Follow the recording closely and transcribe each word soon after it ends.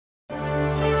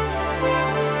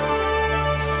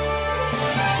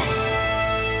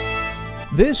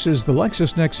This is the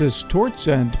LexisNexis Torts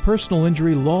and Personal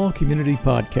Injury Law Community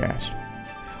Podcast.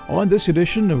 On this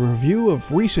edition, a review of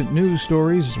recent news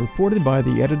stories is reported by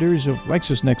the editors of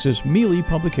LexisNexis Mealey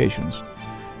publications,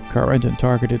 current and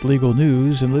targeted legal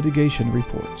news and litigation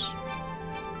reports.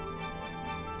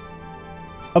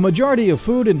 A majority of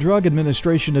Food and Drug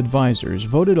Administration advisors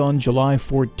voted on July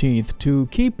 14th to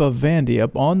keep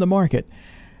Avandia on the market.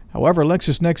 However,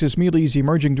 LexisNexis Mealey's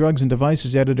Emerging Drugs and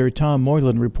Devices editor Tom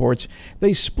Moylan reports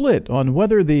they split on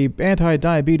whether the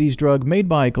anti-diabetes drug made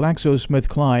by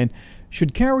GlaxoSmithKline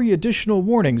should carry additional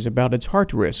warnings about its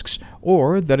heart risks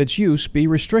or that its use be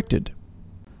restricted.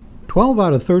 12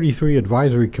 out of 33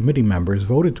 advisory committee members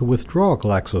voted to withdraw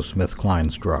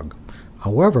GlaxoSmithKline's drug.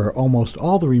 However, almost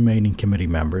all the remaining committee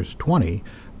members, 20,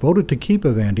 voted to keep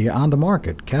Avandia on the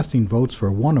market, casting votes for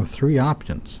one of three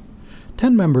options.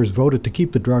 10 members voted to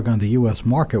keep the drug on the U.S.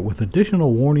 market with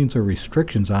additional warnings or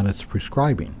restrictions on its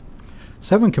prescribing.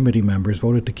 7 committee members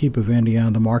voted to keep Avandia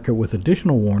on the market with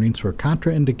additional warnings for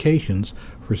contraindications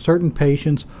for certain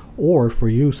patients or for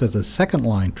use as a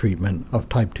second-line treatment of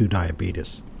type 2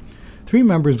 diabetes. 3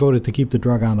 members voted to keep the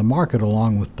drug on the market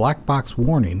along with black box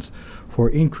warnings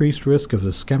for increased risk of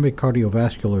ischemic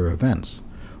cardiovascular events.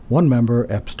 1 member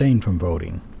abstained from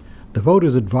voting. The vote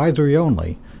is advisory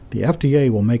only. The FDA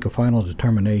will make a final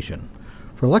determination.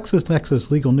 For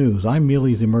LexisNexis Legal News, I'm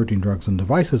Mealey's Emerging Drugs and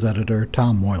Devices editor,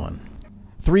 Tom Moylan.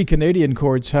 3 Canadian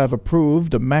courts have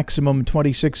approved a maximum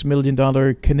 $26 million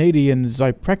Canadian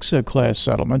Zyprexa class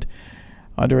settlement.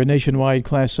 Under a nationwide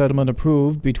class settlement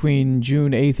approved between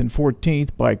June 8th and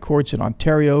 14th by courts in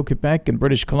Ontario, Quebec, and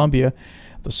British Columbia,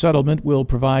 the settlement will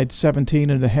provide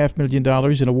 $17.5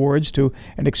 million in awards to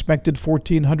an expected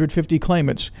 1,450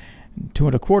 claimants,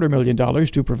 $2.25 million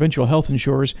to provincial health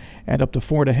insurers, and up to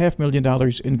 $4.5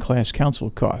 million in class counsel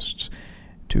costs.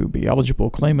 To be eligible,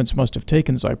 claimants must have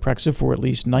taken Zyprexa for at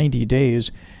least 90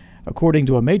 days. According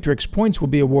to a matrix, points will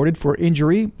be awarded for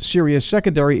injury, serious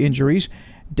secondary injuries,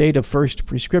 date of first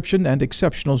prescription, and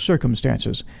exceptional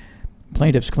circumstances.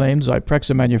 Plaintiffs claimed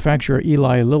Zyprexa manufacturer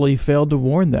Eli Lilly failed to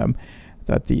warn them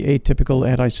that the atypical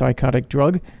antipsychotic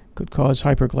drug could cause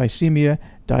hyperglycemia,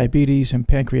 diabetes, and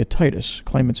pancreatitis.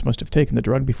 Claimants must have taken the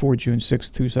drug before June 6,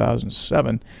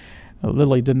 2007.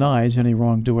 Lilly denies any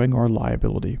wrongdoing or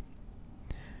liability.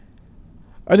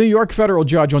 A New York federal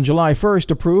judge on July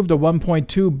 1st approved a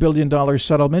 $1.2 billion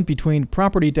settlement between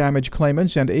property damage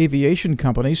claimants and aviation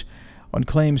companies on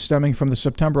claims stemming from the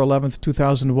September 11,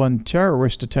 2001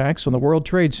 terrorist attacks on the World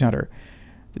Trade Center.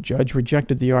 The judge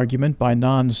rejected the argument by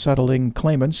non-settling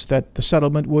claimants that the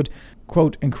settlement would,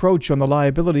 quote, encroach on the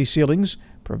liability ceilings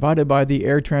provided by the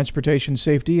Air Transportation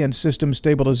Safety and System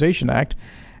Stabilization Act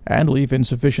and leave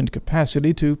insufficient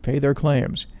capacity to pay their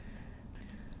claims.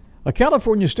 A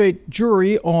California state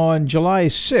jury on July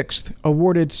 6th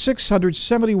awarded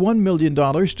 $671 million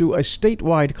to a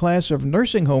statewide class of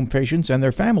nursing home patients and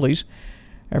their families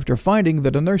after finding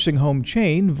that a nursing home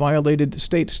chain violated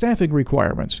state staffing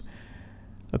requirements.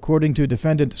 According to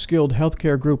defendant Skilled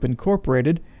Healthcare Group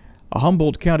Incorporated, a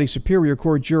Humboldt County Superior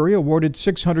Court jury awarded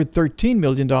 $613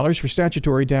 million for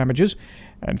statutory damages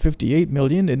and $58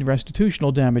 million in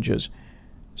restitutional damages.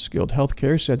 Skilled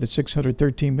Healthcare said that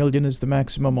 $613 million is the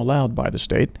maximum allowed by the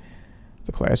state.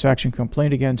 The class action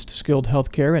complaint against Skilled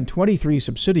Healthcare and 23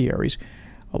 subsidiaries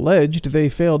alleged they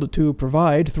failed to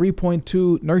provide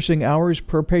 3.2 nursing hours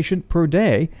per patient per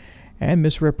day and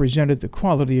misrepresented the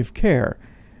quality of care.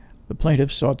 The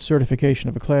plaintiffs sought certification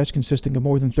of a class consisting of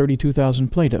more than 32,000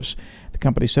 plaintiffs. The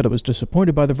company said it was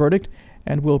disappointed by the verdict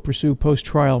and will pursue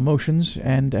post-trial motions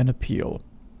and an appeal.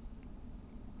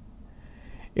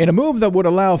 In a move that would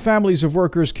allow families of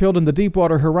workers killed in the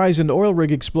Deepwater Horizon oil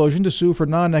rig explosion to sue for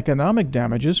non-economic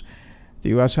damages, the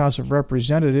U.S. House of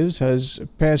Representatives has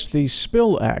passed the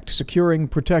Spill Act, securing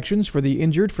protections for the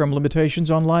Injured from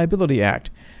Limitations on Liability Act.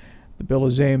 The bill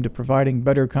is aimed at providing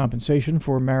better compensation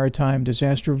for maritime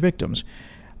disaster victims.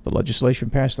 The legislation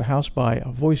passed the House by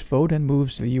a voice vote and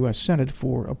moves to the U.S. Senate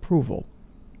for approval.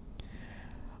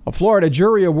 A Florida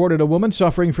jury awarded a woman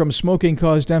suffering from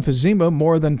smoking-caused emphysema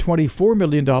more than $24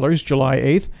 million July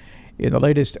 8th in the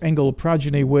latest Engel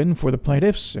progeny win for the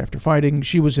plaintiffs after finding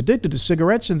she was addicted to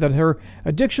cigarettes and that her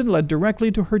addiction led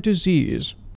directly to her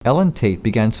disease. Ellen Tate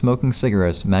began smoking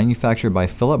cigarettes manufactured by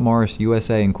Philip Morris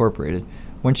USA Incorporated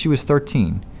when she was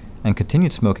 13 and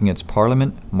continued smoking its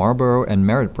Parliament, Marlboro, and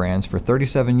Merit brands for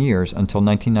 37 years until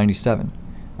 1997,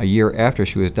 a year after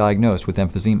she was diagnosed with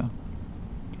emphysema.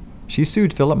 She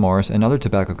sued Philip Morris and other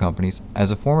tobacco companies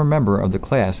as a former member of the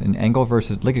class in Engel v.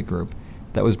 Liggett Group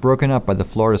that was broken up by the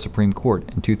Florida Supreme Court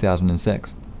in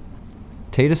 2006.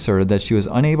 Tate asserted that she was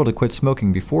unable to quit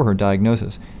smoking before her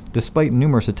diagnosis despite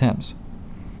numerous attempts.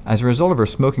 As a result of her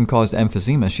smoking-caused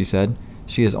emphysema, she said,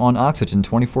 she is on oxygen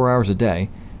 24 hours a day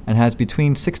and has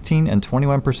between 16 and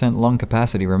 21% lung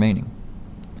capacity remaining.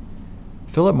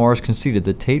 Philip Morris conceded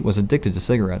that Tate was addicted to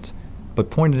cigarettes, but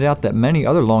pointed out that many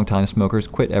other longtime smokers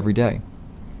quit every day.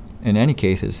 In any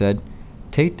case, it said,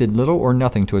 Tate did little or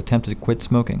nothing to attempt to quit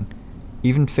smoking,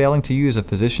 even failing to use a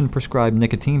physician-prescribed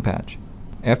nicotine patch.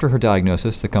 After her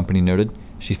diagnosis, the company noted,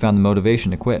 she found the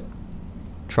motivation to quit.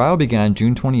 Trial began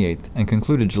June 28th and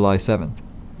concluded July 7th.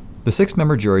 The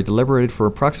 6-member jury deliberated for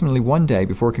approximately 1 day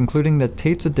before concluding that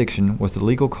Tate's addiction was the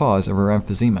legal cause of her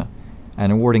emphysema,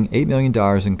 and awarding $8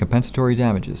 million in compensatory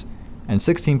damages and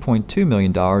 $16.2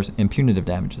 million in punitive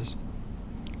damages.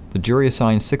 The jury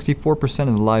assigned 64%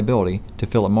 of the liability to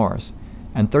Philip Morris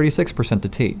and 36% to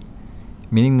Tate,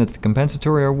 meaning that the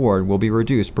compensatory award will be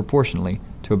reduced proportionally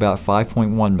to about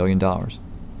 $5.1 million.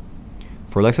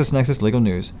 For LexisNexis Legal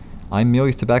News, I'm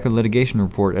Mealey's Tobacco Litigation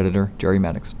Report Editor, Jerry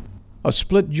Maddox. A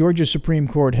split Georgia Supreme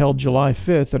Court held July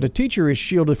 5th that a teacher is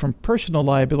shielded from personal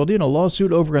liability in a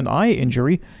lawsuit over an eye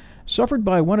injury suffered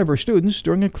by one of her students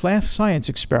during a class science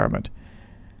experiment.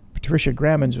 Patricia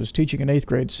Grammons was teaching an 8th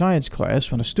grade science class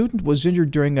when a student was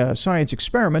injured during a science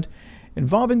experiment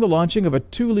involving the launching of a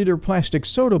 2-liter plastic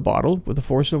soda bottle with the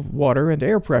force of water and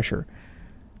air pressure.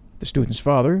 The student's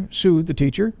father sued the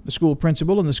teacher, the school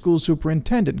principal, and the school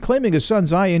superintendent, claiming his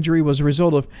son's eye injury was a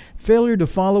result of failure to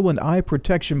follow an eye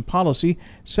protection policy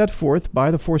set forth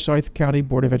by the Forsyth County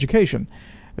Board of Education.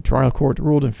 A trial court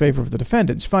ruled in favor of the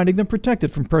defendants, finding them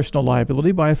protected from personal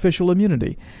liability by official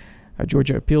immunity. A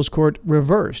Georgia appeals court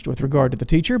reversed with regard to the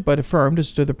teacher, but affirmed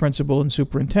as to the principal and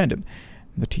superintendent.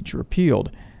 The teacher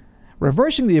appealed.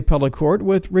 Reversing the appellate court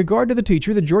with regard to the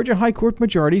teacher, the Georgia High Court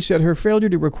majority said her failure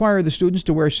to require the students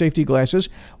to wear safety glasses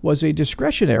was a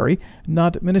discretionary,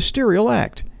 not ministerial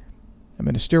act. A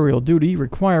ministerial duty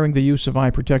requiring the use of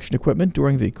eye protection equipment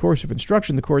during the course of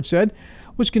instruction, the court said,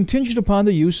 was contingent upon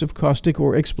the use of caustic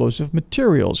or explosive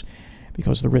materials.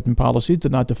 Because the written policy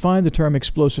did not define the term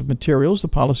explosive materials, the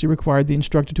policy required the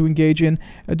instructor to engage in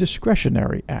a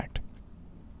discretionary act.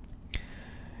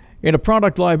 In a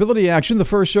product liability action, the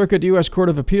First Circuit U.S. Court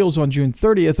of Appeals on June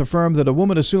 30th affirmed that a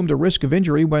woman assumed a risk of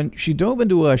injury when she dove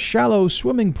into a shallow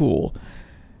swimming pool.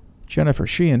 Jennifer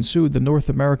Sheehan sued the North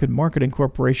American Marketing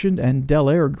Corporation and Del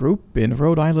Air Group in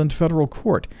Rhode Island federal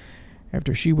court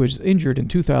after she was injured in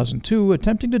 2002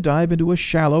 attempting to dive into a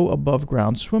shallow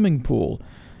above-ground swimming pool.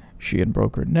 Sheehan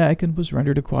broke her neck and was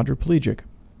rendered a quadriplegic.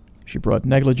 She brought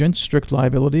negligence, strict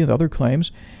liability, and other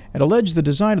claims, and alleged the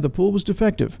design of the pool was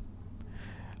defective.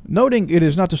 Noting it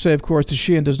is not to say, of course, that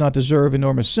Sheehan does not deserve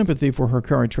enormous sympathy for her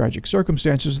current tragic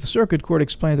circumstances, the Circuit Court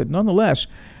explained that nonetheless,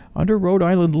 under Rhode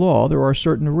Island law, there are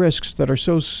certain risks that are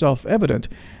so self-evident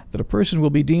that a person will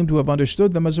be deemed to have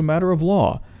understood them as a matter of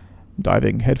law.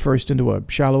 Diving headfirst into a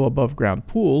shallow above-ground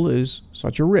pool is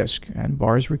such a risk and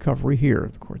bars recovery here,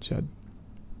 the court said.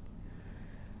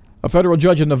 A federal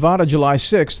judge in Nevada, July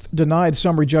 6th, denied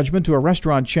summary judgment to a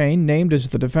restaurant chain named as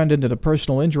the defendant in a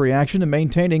personal injury action and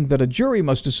maintaining that a jury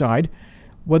must decide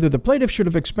whether the plaintiff should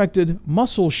have expected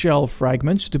mussel shell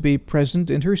fragments to be present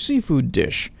in her seafood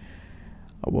dish.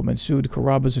 A woman sued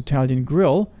Carrabba's Italian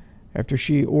Grill after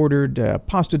she ordered a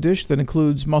pasta dish that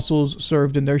includes mussels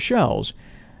served in their shells.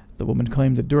 The woman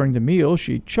claimed that during the meal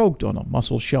she choked on a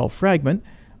mussel shell fragment,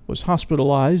 was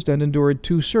hospitalized, and endured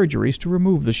 2 surgeries to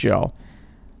remove the shell.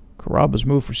 Carrabba's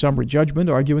moved for summary judgment,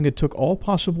 arguing it took all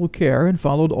possible care and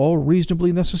followed all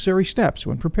reasonably necessary steps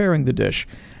when preparing the dish.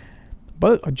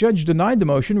 But a judge denied the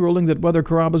motion, ruling that whether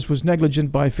Carrabba's was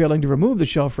negligent by failing to remove the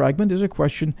shell fragment is a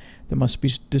question that must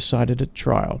be decided at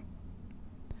trial.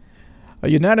 A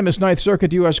unanimous Ninth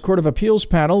Circuit U.S. Court of Appeals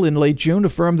panel in late June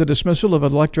affirmed the dismissal of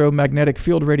electromagnetic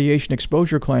field radiation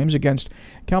exposure claims against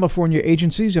California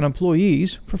agencies and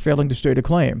employees for failing to state a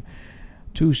claim.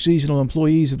 2 seasonal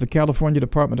employees of the California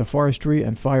Department of Forestry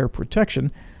and Fire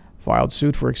Protection filed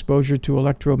suit for exposure to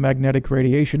electromagnetic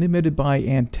radiation emitted by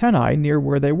antennae near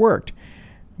where they worked,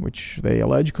 which they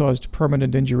allege caused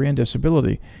permanent injury and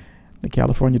disability. The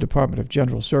California Department of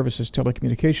General Services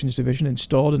Telecommunications Division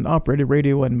installed and operated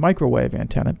radio and microwave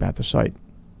antenna at the site.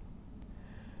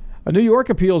 A New York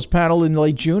appeals panel in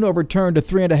late June overturned a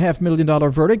 $3.5 million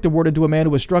verdict awarded to a man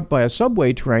who was struck by a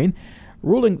subway train,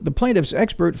 ruling the plaintiff's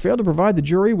expert failed to provide the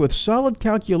jury with solid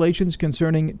calculations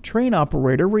concerning train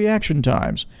operator reaction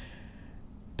times.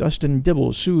 Dustin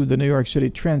Dibble sued the New York City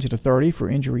Transit Authority for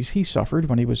injuries he suffered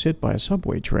when he was hit by a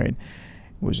subway train.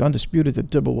 It was undisputed that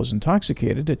Dibble was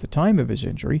intoxicated at the time of his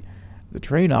injury. The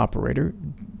train operator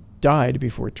died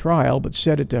before trial, but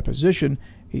said at deposition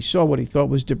He saw what he thought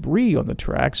was debris on the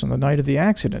tracks on the night of the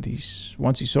accident.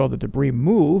 Once he saw the debris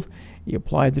move, he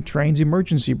applied the train's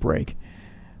emergency brake.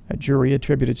 A jury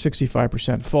attributed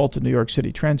 65% fault to New York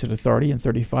City Transit Authority and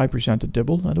 35% to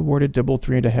Dibble and awarded Dibble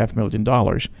 $3.5 million.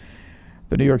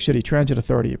 The New York City Transit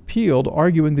Authority appealed,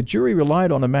 arguing the jury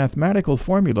relied on a mathematical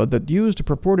formula that used a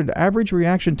purported average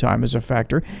reaction time as a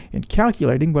factor in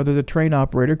calculating whether the train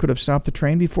operator could have stopped the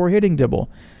train before hitting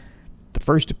Dibble. The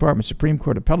First Department Supreme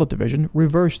Court Appellate Division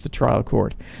reversed the trial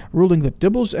court, ruling that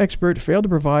Dibble's expert failed to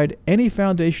provide any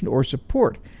foundation or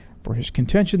support for his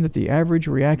contention that the average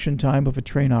reaction time of a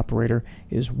train operator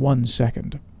is 1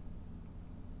 second.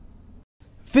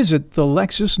 Visit the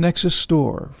LexisNexis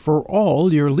store for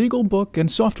all your legal book and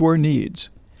software needs.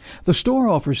 The store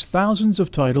offers thousands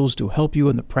of titles to help you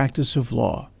in the practice of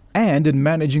law and in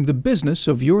managing the business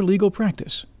of your legal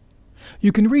practice.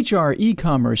 You can reach our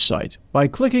e-commerce site by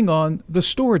clicking on the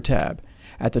Store tab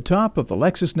at the top of the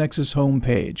LexisNexis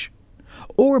homepage,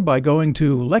 or by going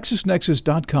to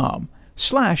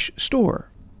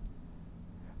LexisNexis.com/store.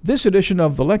 This edition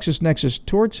of the LexisNexis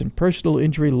Torts and Personal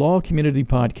Injury Law Community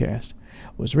Podcast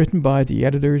was written by the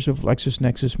editors of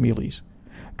LexisNexis Mealey's,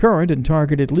 current and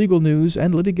targeted legal news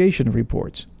and litigation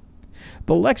reports.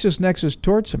 The LexisNexis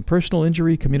Torts and Personal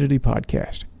Injury Community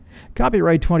Podcast.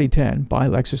 Copyright 2010 by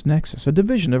LexisNexis, a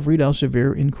division of Reed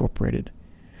Elsevier Incorporated.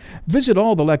 Visit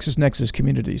all the LexisNexis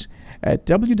communities at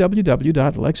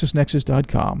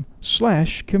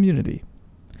www.lexisnexis.com/community.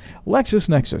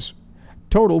 LexisNexis,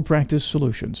 Total Practice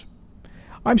Solutions.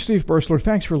 I'm Steve Bursler.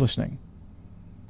 Thanks for listening.